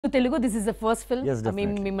Telugu, this is the first film. Yes, I mean,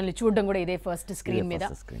 definitely. మిమ్మల్ని చూడడం కూడా ఇదే ఫస్ట్ స్క్రీన్ మీద.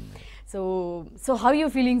 Screen మీద. So how you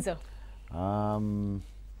feeling, sir?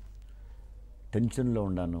 టెన్షన్లో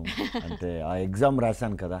ఉన్నాను. అంటే ఆ ఎగ్జామ్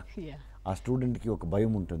రాశాను కదా, Yeah. ఆ స్టూడెంట్కి ఒక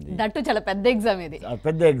భయం ఉంటుంది. దట్టు చాలా పెద్ద ఎగ్జామ్ ఇది. ఆ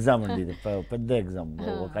పెద్ద ఎగ్జామ్ అండి ఇది, పెద్ద ఎగ్జామ్.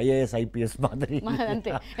 ఒక ఐఏఎస్ ఐపీఎస్ మాదిరి.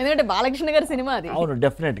 అంతే, ఎందుకంటే బాలకృష్ణ గారి సినిమా అది. అవును,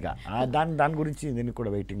 డెఫినెట్గా దాని గురించి నేను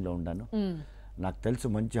కూడా వెయిటింగ్లో ఉన్నాను. నాకు తెలుసు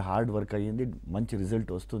మంచి హార్డ్ వర్క్ అయ్యింది, మంచి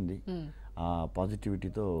రిజల్ట్ వస్తుంది. ఆ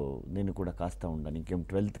పాజిటివిటీతో నేను కూడా కాస్తా ఉన్నాను. ఇంకేం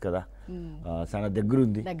 12th కదా, చాలా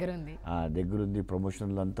దగ్గరుంది.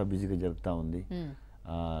 ప్రమోషన్లో అంతా బిజీగా జరుగుతూ ఉంది.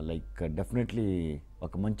 లైక్ డెఫినెట్లీ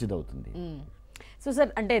ఒక మంచిది అవుతుంది. సో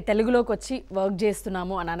సార్, అంటే తెలుగులోకి వచ్చి వర్క్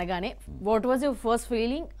చేస్తున్నాము అని అనగానే what was your first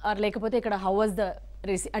feeling, are లేకపోతే ఇక్కడ హౌ వాజ్ ద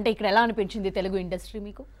అంటే ఇక్కడ ఎలా అనిపించింది తెలుగు ఇండస్ట్రీ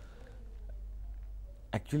మీకు?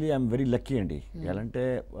 యాక్చువల్లీ ఐఎమ్ వెరీ లక్కీ అండి. ఎలా అంటే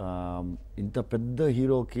ఇంత పెద్ద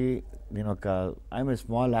హీరోకి నేను ఐఎమ్ ఏ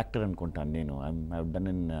స్మాల్ యాక్టర్ అనుకుంటాను. నేను I done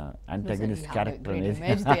in antagonist character అనేది.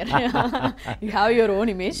 You have your own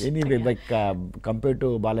image. Anyway, like compared to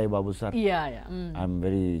Balai Babu sir,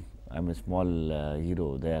 I'm a small hero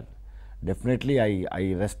there. Definitely I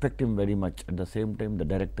respect him very much. At the same time, the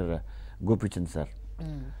director Gopichand sir,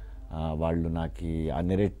 వాళ్ళు నాకు ఆ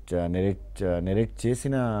narrate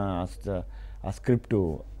చేసిన ఆ script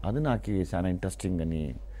అది నాకు చాలా interesting అని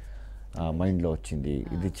మైండ్లో వచ్చింది.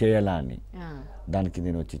 ఇది చేయాలా అని, దానికి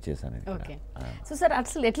నేను వచ్చి చేశాను. ఓకే. సో సార్,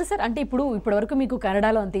 అసలు ఎట్లా సార్, అంటే ఇప్పటివరకు మీకు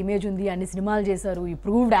కన్నడలో అంత ఇమేజ్ ఉంది, అన్ని సినిమాలు చేశారు, ఈ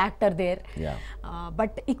ప్రూవ్డ్ యాక్టర్ దేర్,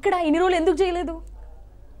 బట్ ఇక్కడ ఇన్ని రోజులు ఎందుకు చేయలేదు?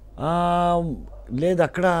 లేదు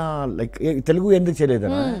అక్కడ లైక్ తెలుగు ఎందుకు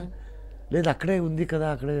చేయలేదనా? లేదు అక్కడే ఉంది కదా,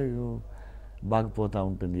 అక్కడే బాగిపోతూ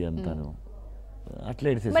ఉంటుంది అంతాను, అట్లే.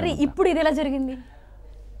 మరి ఇప్పుడు ఇది ఎలా జరిగింది?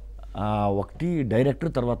 ఒకటి డైరెక్టర్,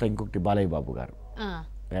 తర్వాత ఇంకొకటి బాలయ్య బాబు గారు.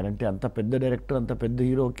 అంటే అంత పెద్ద డైరెక్టర్, అంత పెద్ద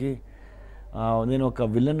హీరోకి నేను ఒక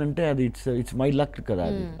విలన్ అంటే అది ఇట్స్ మై లక్ కదా,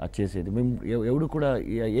 అది చేసేది. మేము ఎవడు కూడా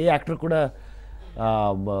ఏ యాక్టర్ కూడా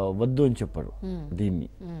వద్దు అని చెప్పాడు దీన్ని.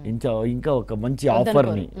 ఇంకా ఒక మంచి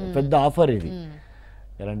ఆఫర్ని, పెద్ద ఆఫర్ ఇది.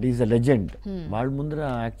 ఎలాంటి ఈజ్ అ లెజెండ్, వాళ్ళ ముందర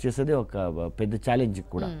యాక్ట్ చేసేది ఒక పెద్ద ఛాలెంజ్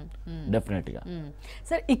కూడా డెఫినెట్గా.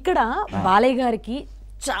 సార్, ఇక్కడ బాలయ్య గారికి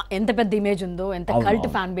ఎంత పెద్ద ఇమేజ్ ఉందో, ఎంత కల్ట్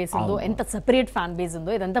ఫ్యాన్ బేస్ ఉందో, ఎంత సెపరేట్ ఫ్యాన్ బేస్ ఉందో,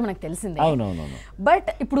 ఇదంతా మనకు తెలిసిందే. బట్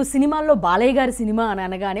ఇప్పుడు సినిమాల్లో బాలయ్య గారి సినిమా అని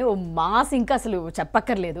అనగానే ఓ మాస్, ఇంకా అసలు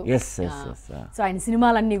చెప్పక్కర్లేదు. సో ఆయన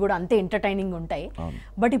సినిమాలన్నీ కూడా అంతే ఎంటర్టైనింగ్ ఉంటాయి.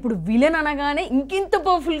 బట్ ఇప్పుడు విలన్ అనగానే ఇంకింత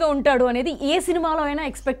పవర్ఫుల్ గా ఉంటాడు అనేది ఏ సినిమాలో అయినా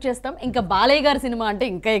ఎక్స్పెక్ట్ చేస్తాం. ఇంకా బాలయ్య గారి సినిమా అంటే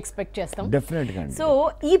ఇంకా ఎక్స్పెక్ట్ చేస్తాం. సో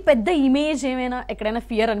ఈ పెద్ద ఇమేజ్ ఏమైనా ఎక్కడైనా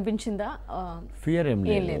ఫియర్ అనిపించిందా? ఫియర్ ఏం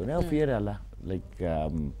లేదు, ఫియర్ అలా లైక్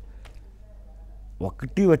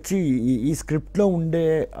ఒకటి వచ్చి ఈ స్క్రిప్ట్లో ఉండే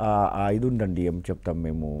ఇది ఉండండి, ఏం చెప్తాం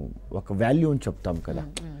మేము, ఒక వాల్యూ అని చెప్తాం కదా.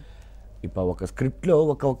 ఇప్పుడు ఒక స్క్రిప్ట్లో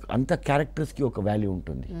అంత క్యారెక్టర్స్కి ఒక వాల్యూ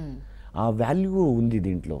ఉంటుంది. ఆ వాల్యూ ఉంది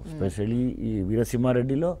దీంట్లో. స్పెషల్లీ ఈ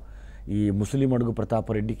వీరసింహారెడ్డిలో ఈ ముస్లిం అడుగు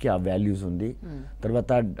ప్రతాపరెడ్డికి ఆ వాల్యూస్ ఉంది.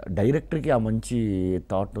 తర్వాత డైరెక్టర్కి ఆ మంచి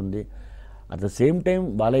థాట్ ఉంది. At the same time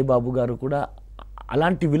Balayya Babu గారు కూడా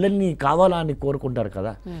అలాంటి విలన్ని కావాలా అని కోరుకుంటారు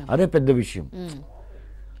కదా, అదే పెద్ద విషయం.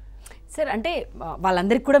 సార్, అంటే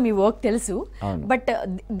వాళ్ళందరికీ కూడా మీ వర్క్ తెలుసు, బట్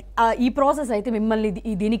ఈ ప్రాసెస్ అయితే మిమ్మల్ని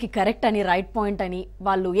దీనికి కరెక్ట్ అని, రైట్ పాయింట్ అని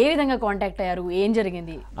వాళ్ళు ఏ విధంగా కాంటాక్ట్ అయ్యారు, ఏం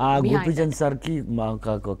జరిగింది? గోపిచంద్ సార్కి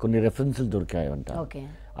మాకు కొన్ని రెఫరెన్స్లు దొరికాయంట.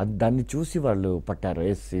 దాన్ని చూసి వాళ్ళు పట్టారు,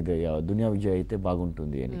 ఎస్ ఇది దునియా విజయ్ అయితే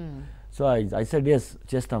బాగుంటుంది అని. సో ఐ సెడ్ ఎస్,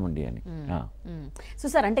 చేస్తామండి అని. సో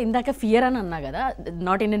సార్, అంటే ఇందాక ఫియర్ అని అన్నా కదా,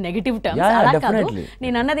 నాట్ ఇన్ నెగటివ్ టర్మ్స్, అలా కాదు.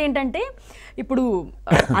 నేను అన్నది ఏంటంటే, ఇప్పుడు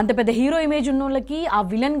అంత పెద్ద హీరో ఇమేజ్ ఉన్న వాళ్ళకి ఆ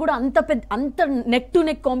విలన్ కూడా అంత నెక్ టు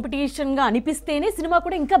నెక్ కాంపిటీషన్ గా అనిపిస్తేనే సినిమా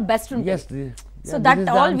కూడా ఇంకా బెస్ట్ ఉంటుంది. So that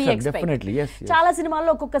all we expect. చాలా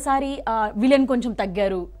సినిమాల్లో ఒక్కొక్కసారి విలన్ కొంచెం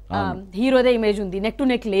తగ్గారు, హీరోదే ఇమేజ్ ఉంది, నెక్ టు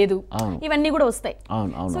నెక్ లేదు, ఇవన్నీ కూడా వస్తాయి.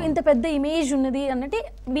 సో ఇంత పెద్ద ఇమేజ్ ఉన్నది అన్నట్టే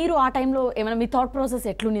మీరు ఆ టైంలో ఏమైనా మీ థాట్ ప్రాసెస్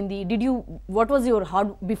ఎట్లుంది? Did you what was your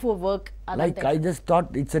hard before work? Like I just thought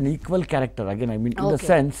it's an equal character again. I mean in the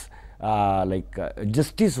sense like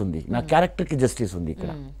justice ఉంది, నా క్యారెక్టర్కి జస్టిస్ ఉంది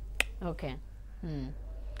ఇక్కడ. ఓకే,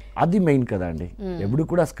 అది మెయిన్ కదా అండి. ఎప్పుడు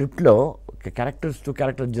కూడా స్క్రిప్ట్లో క్యారెక్టర్స్ టు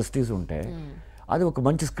క్యారెక్టర్ జస్టిస్ ఉంటే అది ఒక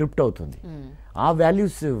మంచి స్క్రిప్ట్ అవుతుంది. ఆ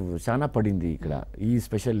వాల్యూస్ చాలా పడింది ఇక్కడ ఈ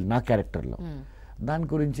స్పెషల్ నా క్యారెక్టర్లో. దాని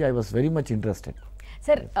గురించి I was very much interested.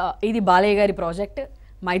 Sir, ఇది బాలయ్య గారి ప్రాజెక్ట్,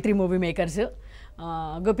 మైత్రి movie makers,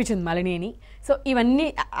 Gopichand Malineni. So ఇవన్నీ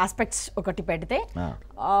ఆస్పెక్ట్స్ ఒకటి పెడితే,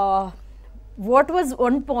 what was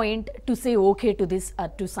one point to say okay to this,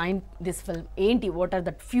 to sign this film? Enti, what are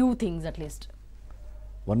that few things at least?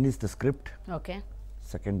 One is the script. Okay.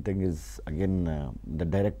 Second thing is again the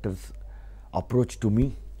director's approach to me.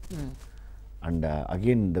 And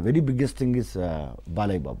again the very biggest thing is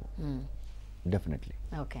Balai Babu. Definitely.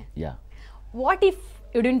 Okay. Yeah. What if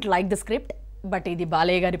you don't like the script but ఇది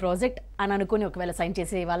బాలయ్య గారి project అని అనుకుని ఒకవేళ sign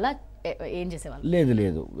చేసే వాళ్ళ ఏం చేసేవాళ్ళు? లేదు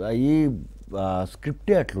లేదు, ఈ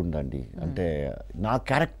స్క్రిప్టే అట్లుందండి. అంటే నా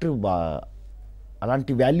క్యారెక్టర్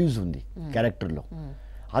అలాంటి వాల్యూస్ ఉంది క్యారెక్టర్లో.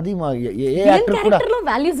 అది మా ఏ యాక్టర్ కూడా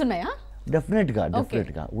వాల్యూస్ ఉన్నాయా?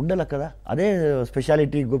 డెఫినెట్గా ఉండాలి కదా. అదే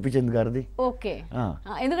స్పెషాలిటీ గోపీచంద్ గారిది. ఓకే,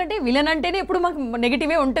 ఎందుకంటే విలన్ అంటేనే ఇప్పుడు మాకు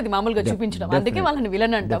నెగటివే ఉంటుంది మామూలుగా చూపించడం, అందుకే వాళ్ళని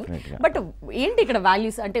విలన్ అంటాం. బట్ ఏంటి ఇక్కడ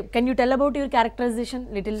వాల్యూస్ అంటే can you tell about your characterisation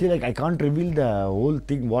little? Like I can't reveal the whole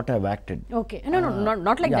thing what I have acted. Okay, no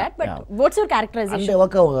not like that, but what's your characterisation?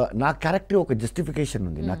 అంటే నా క్యారెక్టర్ ఒక justification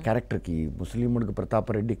ఉంది. నా క్యారెక్టర్కి ముస్లిముడికి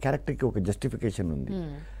ప్రతాపరెడ్డి క్యారెక్టర్కి ఒక జస్టిఫికేషన్ ఉంది.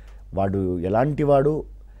 వాడు ఎలాంటి వాడు,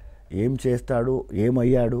 ఏం చేస్తాడు,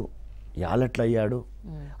 ఏమయ్యాడు, యాలెట్లా అయ్యాడు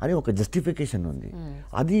అని ఒక జస్టిఫికేషన్ ఉంది.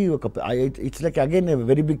 అది ఒక it's like again a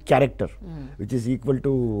very big character which is equal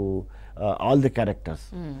to all the characters.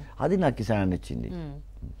 అది నాకు చాలా నచ్చింది.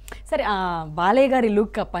 సరే, బాలయ్య గారి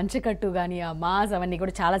లుక్, పంచకట్టు కానీ ఆ మాస్ అవన్నీ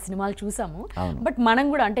కూడా చాలా సినిమాలు చూసాము. బట్ మనం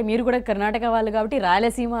కూడా అంటే మీరు కూడా కర్ణాటక వాళ్ళు కాబట్టి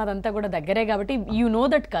రాయలసీమ అదంతా కూడా దగ్గరే కాబట్టి you know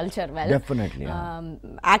that culture well. Definitely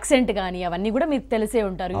accent కానీ అవన్నీ కూడా మీకు తెలిసే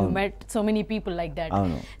ఉంటారు. You met so many people like that.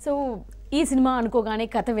 So ఈ సినిమా అనుకోగానే,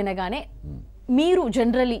 కథ వినగానే మీరు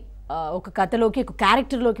జనరలీ ఒక కథలోకి, ఒక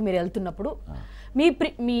క్యారెక్టర్లోకి మీరు వెళ్తున్నప్పుడు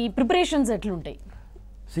మీ ప్రిపరేషన్స్ ఎట్లుంటాయి?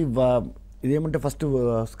 ఇదేమంటే ఫస్ట్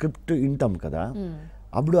స్క్రిప్ట్ వింటాం కదా,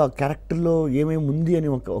 అప్పుడు ఆ క్యారెక్టర్లో ఏమేమి ఉంది అని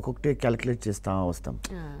ఒక్కొక్కటే క్యాలిక్యులేట్ చేస్తూ వస్తాం.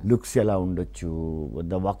 లుక్స్ ఎలా ఉండొచ్చు,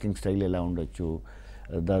 ద వాకింగ్ స్టైల్ ఎలా ఉండొచ్చు,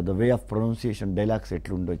 the way of pronunciation, dialogues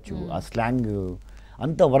ఎట్లుండొచ్చు, ఆ స్లాంగ్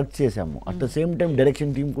అంతా వర్క్ చేసాము. At the same time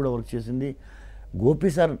direction team కూడా వర్క్ చేసింది.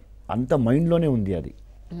 గోపి సార్ అంత మైండ్లోనే ఉంది అది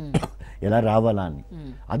ఎలా రావాలా అని.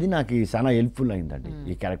 అది నాకు చాలా హెల్ప్ఫుల్ అయిందండి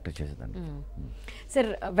ఈ క్యారెక్టర్ చేసేదాన్ని. Sir,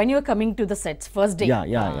 when you're coming to the sets first day,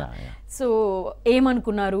 so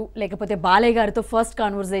ఏమనుకున్నారు? లేకపోతే బాలయ్య గారితో ఫస్ట్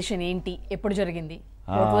కాన్వర్సేషన్ ఏంటి, ఎప్పుడు జరిగింది?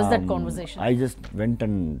 What was that conversation? I just went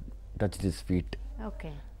and touched his feet.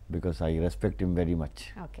 Okay, because I respect him very much.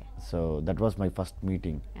 Okay, so that was my first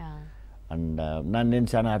meeting and నేను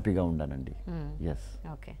చాలా హ్యాపీగా ఉన్నానండి. Yes.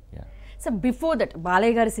 Okay. So before that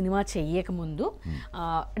Balayya గారి cinema చెయ్యక ముందు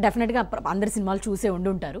డెఫినెట్గా అందరి సినిమాలు చూసే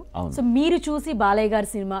ఉండుంటారు. సో మీరు చూసి బాలయ్య గారి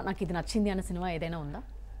సినిమా నాకు ఇది నచ్చింది అన్న సినిమా ఏదైనా ఉందా?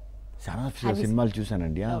 చాలా సినిమాలు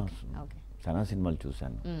చూశానండి, చాలా సినిమాలు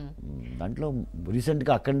చూశాను. దాంట్లో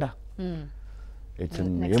రీసెంట్గా అఖండ, ఇట్స్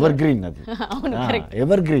ఎవర్ గ్రీన్. అది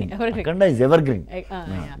ever green, Akhanda is ever green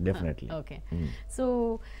definitely. Okay, so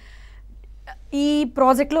ఈ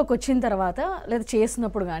ప్రాజెక్ట్లోకి వచ్చిన తర్వాత లేదా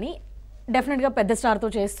చేస్తున్నప్పుడు కానీ డెఫినెట్గా పెద్ద స్టార్తో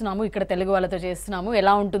చేస్తున్నాము, ఇక్కడ తెలుగు వాళ్ళతో చేస్తున్నాము,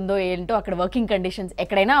 ఎలా ఉంటుందో ఏంటో అక్కడ వర్కింగ్ కండిషన్స్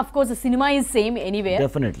ఎక్కడైనా of course cinema is same anywhere,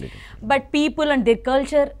 definitely, but people and their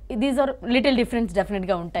culture these are little difference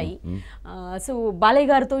డెఫినెట్గా ఉంటాయి. సో బాలయ్య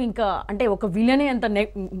గారితో ఇంకా అంటే ఒక విలనే అంత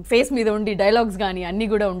ఫేస్ మీద ఉండి డైలాగ్స్ కానీ అన్నీ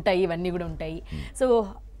కూడా ఉంటాయి, ఇవన్నీ కూడా ఉంటాయి. So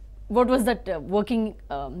what was that working,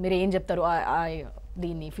 మీరు ఏం చెప్తారు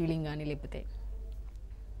దీన్ని ఫీలింగ్ కానీ? లేకపోతే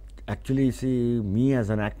actually me as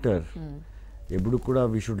an actor ఎప్పుడు కూడా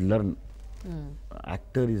we should learn.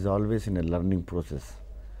 Actor is always in a learning process.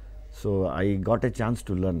 So I got a chance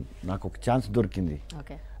to learn. నాకు ఒక ఛాన్స్ దొరికింది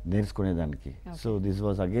నేర్చుకునేదానికి. So this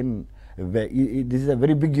was again this is a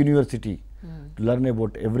very big university to learn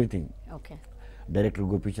about everything. Director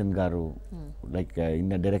Gopichand గారు like in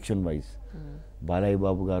the direction wise, Balayya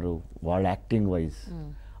Babu గారు వాళ్ళ acting wise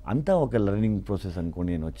అంతా ఒక learning process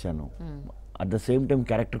అనుకుని నేను వచ్చాను. At the same time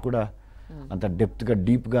character కూడా అంత డెప్త్గా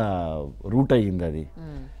డీప్గా రూట్ అయ్యింది. అది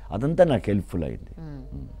అదంతా నాకు హెల్ప్ఫుల్ అయింది.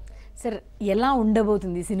 సార్, ఎలా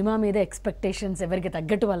ఉండబోతుంది సినిమా మీద ఎక్స్పెక్టేషన్స్ ఎవరికి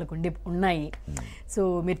తగ్గట్టు వాళ్ళకు ఉన్నాయి? సో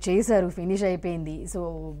మీరు చేశారు, ఫినిష్ అయిపోయింది. సో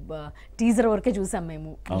టీజర్ వరకే చూసాం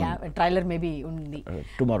మేము, ట్రైలర్ మేబీ ఉంది,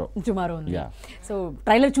 టుమారో ఉంది. సో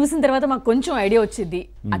ట్రైలర్ చూసిన తర్వాత మాకు కొంచెం ఐడియా వచ్చింది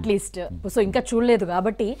అట్లీస్ట్. సో ఇంకా చూడలేదు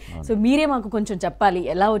కాబట్టి సో మీరే మాకు కొంచెం చెప్పాలి,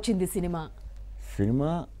 ఎలా వచ్చింది సినిమా?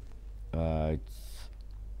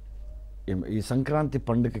 ఈ సంక్రాంతి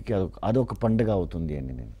పండుగకి అదొక పండుగ అవుతుంది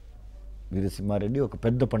అని నేను వీర సింహారెడ్డి ఒక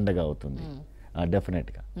పెద్ద పండుగ అవుతుంది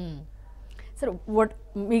డెఫినెట్గా. సార్,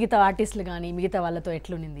 మిగతా ఆర్టిస్టులు కానీ మిగతా వాళ్ళతో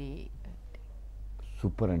ఎట్లుంది?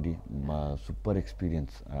 సూపర్ అండి, సూపర్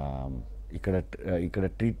ఎక్స్పీరియన్స్. ఇక్కడ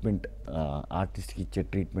ట్రీట్మెంట్, ఆర్టిస్ట్కి ఇచ్చే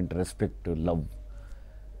treatment, respect, love,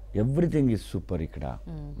 everything is super ఇక్కడ.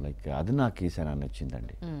 లైక్ అది నాకు ఈసారి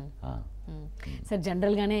నచ్చిందండి. సార్,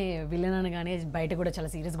 జనరల్గానే విలన్ అనగానే బయట కూడా చాలా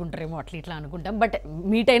సీరియస్గా ఉంటారేమో అట్లా ఇట్లా అనుకుంటాం. బట్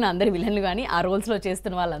మీట్ అయిన అందరు విలన్లు కానీ ఆ రోల్స్లో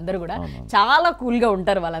చేస్తున్న వాళ్ళందరూ కూడా చాలా కూల్గా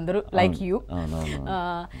ఉంటారు వాళ్ళందరూ, లైక్ యూ.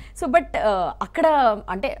 సో బట్ అక్కడ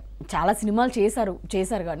అంటే చాలా సినిమాలు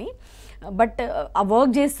చేశారు కానీ బట్ ఆ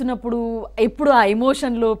వర్క్ చేస్తున్నప్పుడు ఎప్పుడు ఆ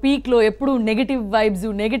ఎమోషన్లో పీక్లో ఎప్పుడు నెగిటివ్ వైబ్స్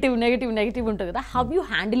నెగిటివ్ ఉంటుంది కదా. How you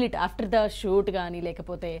handle it after the shoot కానీ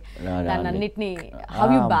లేకపోతే దాన్ని అన్నిటినీ how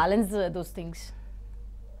you balance those things?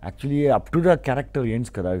 Actually up to the character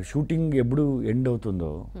ends కదా, షూటింగ్ ఎప్పుడు ఎండ్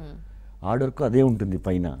అవుతుందో ఆర్డర్కు అదే ఉంటుంది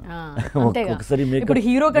పైన. ఒకసారి ఇప్పుడు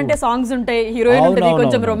హీరో కంటే సాంగ్స్ ఉంటాయి, హీరోయిన్ ఉంటుంది,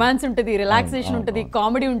 కొంచెం రొమాన్స్ ఉంటుంది, రిలాక్సేషన్ ఉంటుంది,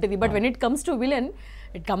 కామెడీ ఉంటుంది. But when it comes to villain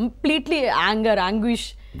it completely anguish.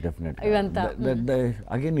 ఇవంతా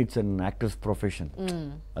again it's an actors profession.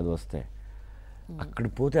 అది వస్తే అక్కడ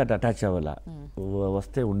పోతే అటు అటాచ్ అవ్వాలా,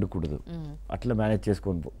 వస్తే ఉండకూడదు, అట్లా మేనేజ్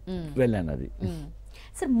చేసుకొని వెళ్ళాను. అది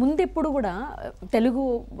సార్ ముందు ఎప్పుడు కూడా తెలుగు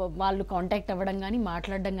వాళ్ళు కాంటాక్ట్ అవ్వడం కానీ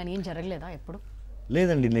మాట్లాడడం కానీ ఏం జరగలేదా ఎప్పుడు?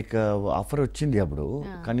 లేదండి, నీకు ఆఫర్ వచ్చింది అప్పుడు,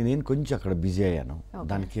 కానీ నేను కొంచెం అక్కడ బిజీ అయ్యాను,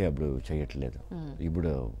 దానికి అప్పుడు చేయట్లేదు.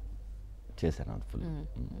 ఇప్పుడు చేశాను అది ఫుల్.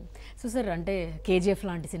 సో సార్ అంటే కేజీఎఫ్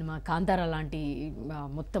లాంటి సినిమా, కాంతారా లాంటి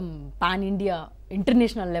మొత్తం పాన్ ఇండియా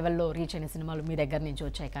ఇంటర్నేషనల్ లెవెల్లో రీచ్ అయిన సినిమాలు మీ దగ్గర నుంచి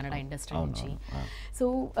వచ్చాయి కన్నడ ఇండస్ట్రీ నుంచి. సో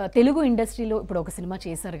తెలుగు ఇండస్ట్రీలో ఇప్పుడు ఒక సినిమా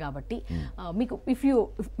చేశారు కాబట్టి మీకు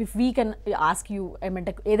if we can ask you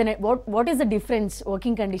ఏమంటే ఏదైనా what is the difference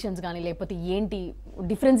working conditions కానీ లేకపోతే ఏంటి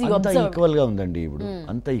డిఫరెన్స్? ఈక్వల్గా ఉందండి ఇప్పుడు,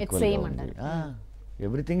 అంతా ఈక్వల్గా ఉంది.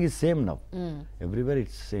 Everything is same now, everywhere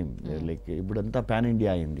it's same. Like ఇప్పుడు అంతా పాన్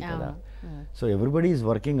ఇండియా అయింది కదా, so everybody is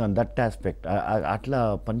working on that aspect. అట్లా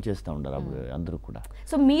పని చేస్తూ ఉండాలి అప్పుడు అందరూ కూడా.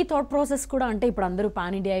 సో మీ థాట్ ప్రాసెస్ కూడా అంటే ఇప్పుడు అందరూ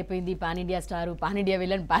పాన్ ఇండియా అయిపోయింది, pan India star, pan India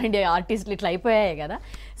villain, pan India ఆర్టిస్టులు ఇట్లా అయిపోయాయి కదా.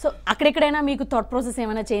 సో అక్కడెక్కడైనా మీకు థాట్ ప్రాసెస్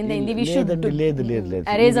ఏమైనా చేంజ్ అయింది?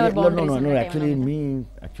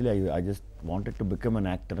 Actually I just wanted to become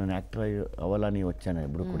an actor అవ్వాలని వచ్చాను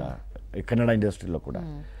ఎప్పుడు కూడా కన్నడ ఇండస్ట్రీలో కూడా.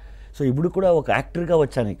 సో ఇప్పుడు కూడా ఒక యాక్టర్గా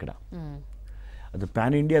వచ్చాను ఇక్కడ. అది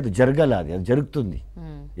పాన్ ఇండియా, అది జరగాలి, అది జరుగుతుంది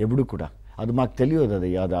ఎప్పుడు కూడా. అది మాకు తెలియదు,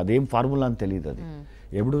 అదేం ఫార్ములా అని తెలియదు, అది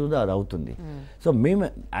ఎప్పుడు అది అవుతుంది. సో మేము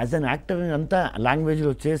యాజ్ అన్ యాక్టర్ అంతా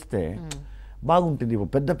లాంగ్వేజ్లో చేస్తే బాగుంటుంది.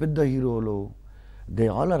 పెద్ద పెద్ద హీరోలు దే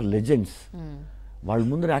ఆల్ ఆర్ లెజెండ్స్, వాళ్ళ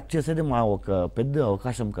ముందర యాక్ట్ చేసేది మా ఒక పెద్ద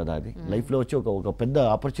అవకాశం కదా, అది లైఫ్లో వచ్చి ఒక పెద్ద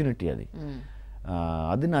ఆపర్చునిటీ అది.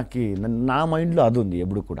 అది నాకు నా మైండ్లో అది ఉంది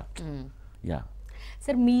ఎప్పుడు కూడా. యా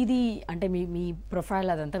సార్ మీది అంటే మీ ప్రొఫైల్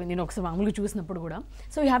అదంతా నేను ఒకసారి మామూలుగా చూసినప్పుడు కూడా,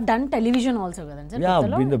 so you have done television also కదండి sir? Yeah,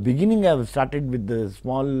 in the beginning I started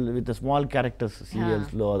with small characters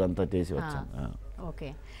సీరియల్స్లో అదంతా చేసి వచ్చాను. ఓకే.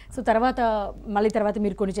 సో తర్వాత మళ్ళీ తర్వాత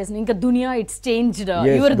మీరు కొన్ని చేసిన ఇంకా దునియా, it's changed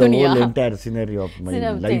your Duniya, entire scenery of my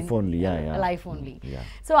life only. Life only.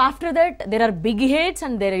 So after that there are big hits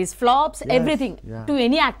and there is flops, everything. To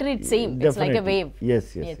any actor it's same, it's like a wave. Yes.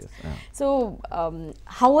 So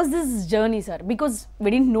how was this journey, sir? Because we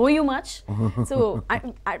didn't know you much. So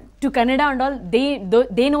to Kannada and all,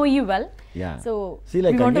 they know you well. Yeah. So see,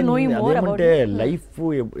 like, we want to know you more about it. Life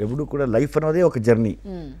ఎప్పుడు కూడా life అనేది ఒక journey.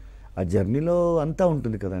 ఆ జర్నీలో అంతా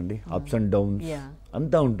ఉంటుంది కదండి, ups and downs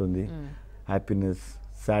అంతా ఉంటుంది, happiness,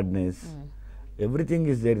 sadness, everything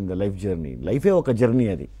is there in the life journey. లైఫే ఒక జర్నీ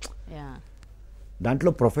అది.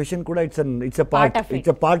 దాంట్లో ప్రొఫెషన్ కూడా it's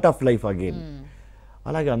a part of life again.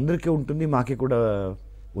 అలాగే అందరికీ ఉంటుంది, మాకే కూడా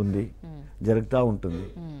ఉంది, జరుగుతూ ఉంటుంది.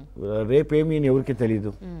 రేపేమి ఎవరికి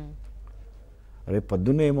తెలీదు, రేపు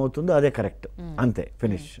పొద్దున్నే ఏమవుతుందో అదే కరెక్ట్, అంతే,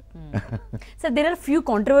 finish. Sir, there are few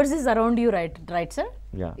controversies around you, right sir?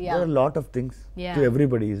 Yeah, there are a lot of things. To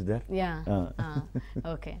everybody is there.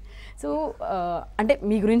 Okay. So అంటే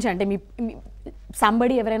మీ గురించి అంటే మీ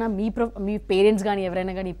సంబడి ఎవరైనా మీ పేరెంట్స్ కానీ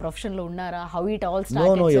ఎవరైనా కానీ ఈ ప్రొఫెషన్లో ఉన్నారా? How it all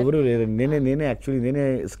started? No, ఎవరు లేరు. నేనే యాక్చువల్లీ నేనే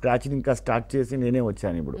స్క్రాచ్ ఇంకా స్టార్ట్ చేసి నేనే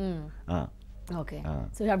వచ్చాను ఇప్పుడు. Okay.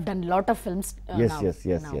 So you have done lot of films yes, now.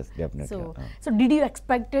 Yes, definitely. So did you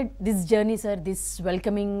expected this journey, sir, this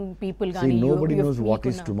welcoming people gaani? See, nobody knows what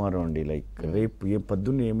is tomorrow only. Like రేపు ఏ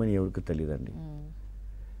పొద్దున్న ఏమని ఎవరికి తెలియదండి.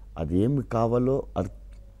 అది ఏమి కావాలో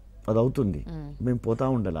అది అవుతుంది, మేము పోతా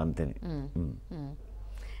ఉండాలి అంతేనే.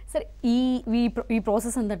 సరే, ఈ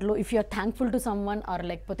ప్రాసెస్ అంతట్లో if you are thankful to some one or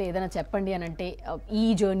లేకపోతే ఏదైనా చెప్పండి అని అంటే ఈ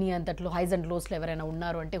జర్నీ అంతట్లో హైస్ అండ్ లోస్లో ఎవరైనా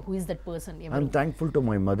ఉన్నారు అంటే who is that person? I'm thankful to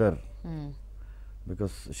my mother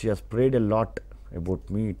because she has prayed a lot about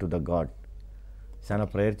me to the God. చాలా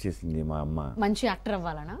ప్రేయర్ చేసింది మా అమ్మ. మంచి యాక్టర్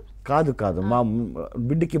అవ్వాలనా? కాదు, మా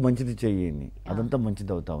బిడ్డకి మంచిది చెయ్యండి, అదంతా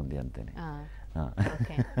మంచిది అవుతా ఉంది అంతేనే.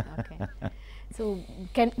 So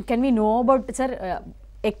can we know about sir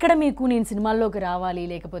ఎక్కడ మీకు నేను సినిమాల్లోకి రావాలి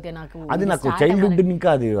లేకపోతే నాకు అది నాకు చైల్డ్హుడ్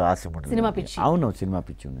ఇంకా అది ఆశ ఉంటుంది, సినిమా పిచ్చి. అవును, సినిమా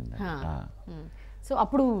పిచ్చి ఉంది. సో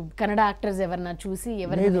అప్పుడు కన్నడ యాక్టర్స్ ఎవరన్నా చూసి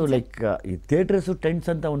లేదు, లైక్ ఈ థియేటర్స్ టెంట్స్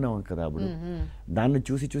అంతా ఉన్నాం కదా అప్పుడు, దాన్ని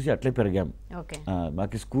చూసి అట్లే పెరిగాం.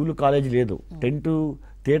 మాకు స్కూల్ కాలేజ్ లేదు, టెంట్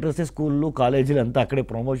థియేటర్సే స్కూళ్ళు కాలేజీలు అంతా అక్కడే,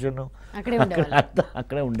 ప్రమోషన్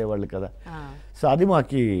అక్కడే ఉండేవాళ్ళు కదా. సో అది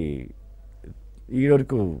మాకి ఈ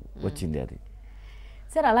వరకు వచ్చింది అది.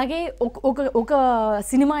 సార్ అలాగే ఒక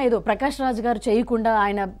సినిమా ఏదో ప్రకాష్ రాజ్ గారు చేయకుండా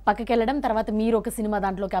ఆయన పక్కకి వెళ్ళడం, తర్వాత మీరు ఒక సినిమా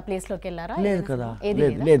దాంట్లోకి ఆ ప్లేస్లోకి వెళ్ళారా? లేదు కదా,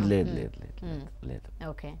 లేదు.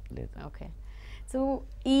 Okay okay. సో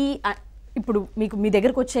ఇప్పుడు మీకు మీ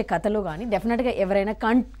దగ్గరకు వచ్చే కథలో కానీ డెఫినెట్గా ఎవరైనా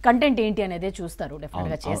కంటెంట్ ఏంటి అనేది చూస్తారు,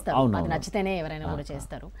 డెఫినెట్గా చేస్తారు, అది నచ్చితేనే ఎవరైనా కూడా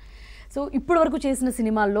చేస్తారు. సో ఇప్పటి వరకు చేసిన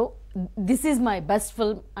సినిమాల్లో this is my best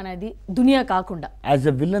film అనేది దునియా కాకుండా as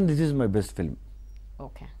a villain this is my best film.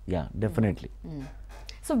 Okay, yeah definitely.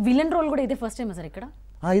 So villain role కూడా ఇదే ఫస్ట్ టైం సార్ ఇక్కడ?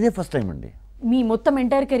 ఇదే ఫస్ట్ టైం అండి. మీ మొత్తం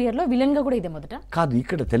ఎంటైర్ కెరియర్ లో విలన్ గా కూడా ఇదే మొదట? కాదు,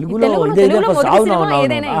 ఇక్కడ తెలుగులో ఇదే ఫస్ట్.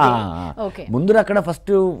 ముందు అక్కడ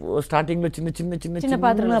ఫస్ట్ స్టార్టింగ్ లో చిన్న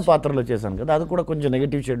పాత్రలో చేశాను కదా, అది కూడా కొంచెం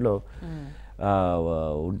నెగటివ్ షేడ్ లో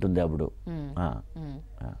ఉంటుంది అప్పుడు.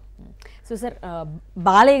 సో సార్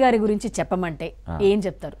బాలయ్య గారి గురించి చెప్పమంటే ఏం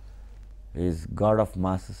చెప్తారు? Is God of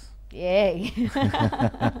masses.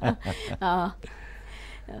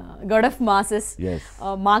 God of masses.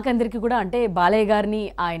 మాకందరికి కూడా అంటే బాలయ్య గారిని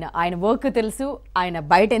ఆయన వర్క్ తెలుసు, ఆయన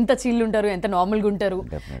బయట ఎంత చిల్ ఉంటారు, ఎంత నార్మల్గా ఉంటారు,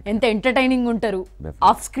 ఎంత ఎంటర్టైనింగ్ ఉంటారు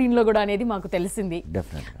ఆఫ్ స్క్రీన్ లో కూడా అనేది మాకు తెలిసింది.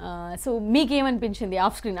 సో మీకేమనిపించింది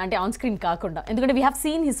ఆఫ్ స్క్రీన్ అంటే ఆన్ స్క్రీన్ కాకుండా? ఎందుకంటే we have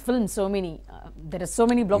seen his film so many, there are so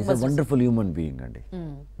many black busters. Wonderful human being అండి,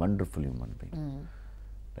 వండర్ఫుల్ హ్యూమన్ బీయింగ్.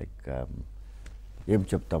 లైక్ ఏం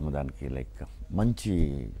చెప్తాము దానికి, లైక్ మంచి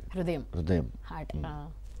హృదయం, హార్ట్.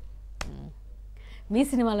 మీ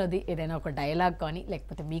సినిమాలోది ఏదైనా ఒక డైలాగ్ కానీ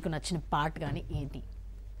లేకపోతే మీకు నచ్చిన పార్ట్ కానీ ఏంటి?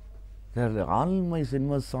 All my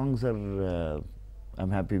cinema songs are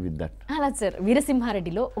I'm happy with that. అలా సార్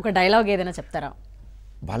వీరసింహారెడ్డిలో ఒక డైలాగ్ ఏదైనా చెప్తారా?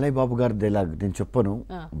 బాలయ్య బాబు గారి డైలాగ్ నేను చెప్పను,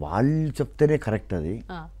 వాళ్ళు చెప్తేనే కరెక్ట్. అది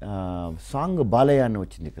సాంగ్ బాలయ్య అని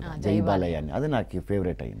వచ్చింది కదా, జై బాలయ్య అని, అది నాకు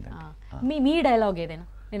ఫేవరెట్ అయింది. మీ డైలాగ్ ఏదైనా?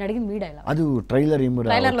 నేను అడిగింది మీ డైలాగ్. అది ట్రైలర్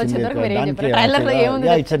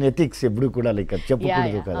ఇట్స్ అన్ ఎథిక్స్, ఎప్పుడు కూడా లైక్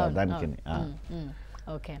చెప్పకూడదు కదా దానికి.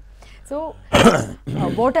 Okay. So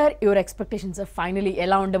what are your expectations finally?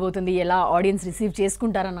 ఎలా ఉండబోతుంది, ఎలా ఆడియన్స్ రిసీవ్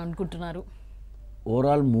చేసుకుంటారని అనుకుంటున్నారు?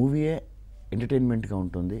 ఓవరాల్ మూవీయే ఎంటర్టైన్మెంట్గా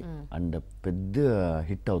ఉంటుంది అండ్ పెద్ద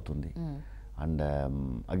హిట్ అవుతుంది. అండ్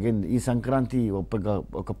అగైన్ ఈ సంక్రాంతి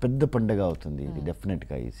ఒక పెద్ద పండుగ అవుతుంది ఇది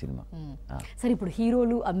డెఫినెట్గా ఈ సినిమా. సరే, ఇప్పుడు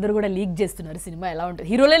హీరోలు అందరూ కూడా లీక్ చేస్తున్నారు సినిమా ఎలా ఉంటుంది,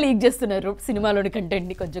 హీరోలే లీక్ చేస్తున్నారు సినిమాలోని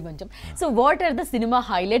కంటెంట్ని కొంచెం. So what are the cinema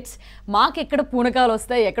highlights? మాకు ఎక్కడ పూనకాలు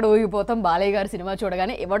వస్తాయి, ఎక్కడ ఊగిపోతాం బాలయ్య గారి సినిమా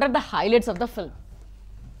చూడగానే? What are the highlights of the film?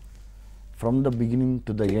 From the beginning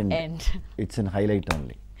to the end it's an highlight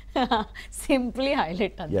only. Simply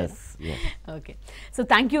highlight అంతే. Okay. So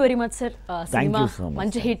thank you very much sir. Cinema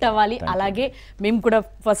మంచి hit అవ్వాలి, అలాగే మేము కూడా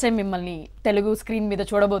ఫస్ట్ టైం మిమ్మల్ని Telugu screen మీద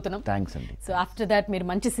చూడబోతున్నాం. Thanks అండి. సో ఆఫ్టర్ దాట్ మీరు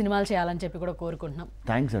మంచి సినిమాలు చేయాలని చెప్పి కూడా కోరుకుంటున్నాం.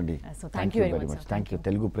 థ్యాంక్స్ అండి. So thank you very much. Thank you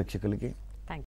Telugu ప్రేక్షకులకి.